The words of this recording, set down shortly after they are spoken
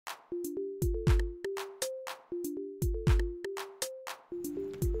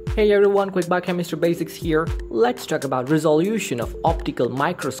Hey everyone, quick biochemistry basics here. Let's talk about resolution of optical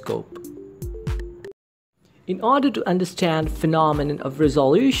microscope. In order to understand phenomenon of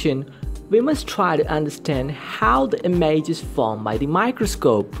resolution, we must try to understand how the image is formed by the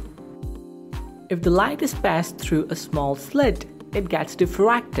microscope. If the light is passed through a small slit, it gets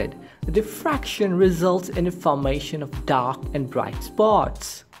diffracted. The diffraction results in the formation of dark and bright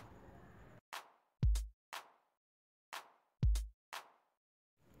spots.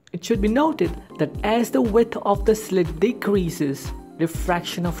 It should be noted that as the width of the slit decreases,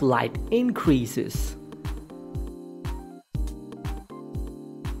 diffraction of light increases.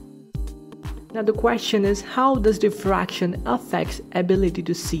 Now the question is, how does diffraction affect ability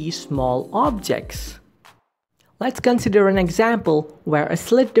to see small objects? Let's consider an example where a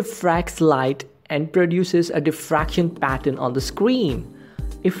slit diffracts light and produces a diffraction pattern on the screen.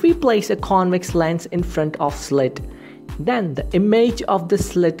 If we place a convex lens in front of slit, then the image of the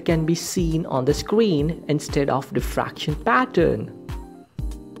slit can be seen on the screen instead of diffraction pattern.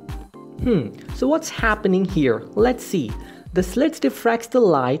 So what's happening here? Let's see. The slit diffracts the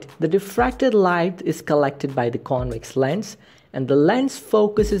light, the diffracted light is collected by the convex lens, and the lens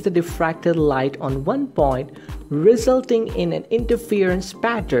focuses the diffracted light on one point, resulting in an interference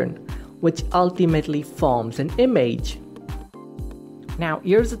pattern, which ultimately forms an image. Now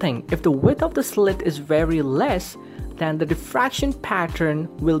here's the thing, if the width of the slit is very less, then the diffraction pattern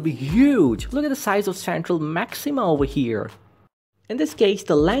will be huge. Look at the size of central maxima over here. In this case,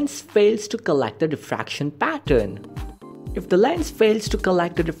 the lens fails to collect the diffraction pattern. If the lens fails to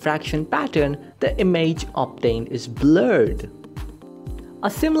collect the diffraction pattern, the image obtained is blurred. A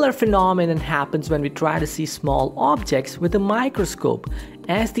similar phenomenon happens when we try to see small objects with a microscope.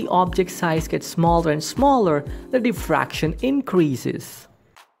 As the object size gets smaller and smaller, the diffraction increases.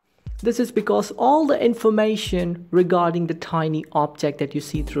 This is because all the information regarding the tiny object that you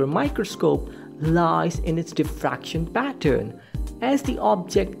see through a microscope lies in its diffraction pattern. As the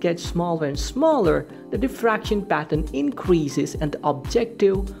object gets smaller and smaller, the diffraction pattern increases and the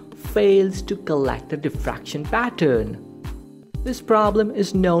objective fails to collect the diffraction pattern. This problem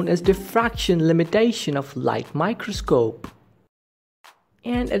is known as diffraction limitation of light microscope,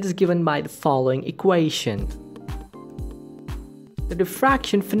 and it is given by the following equation. The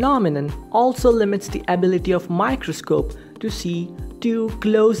diffraction phenomenon also limits the ability of microscope to see two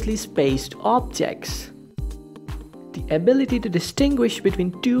closely spaced objects. The ability to distinguish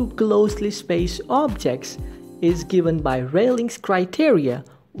between two closely spaced objects is given by Rayleigh's criteria,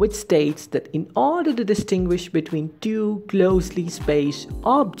 which states that in order to distinguish between two closely spaced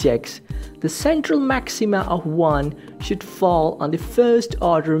objects, the central maxima of one should fall on the first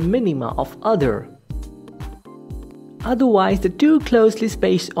order minima of other. Otherwise, the two closely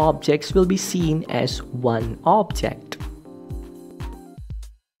spaced objects will be seen as one object.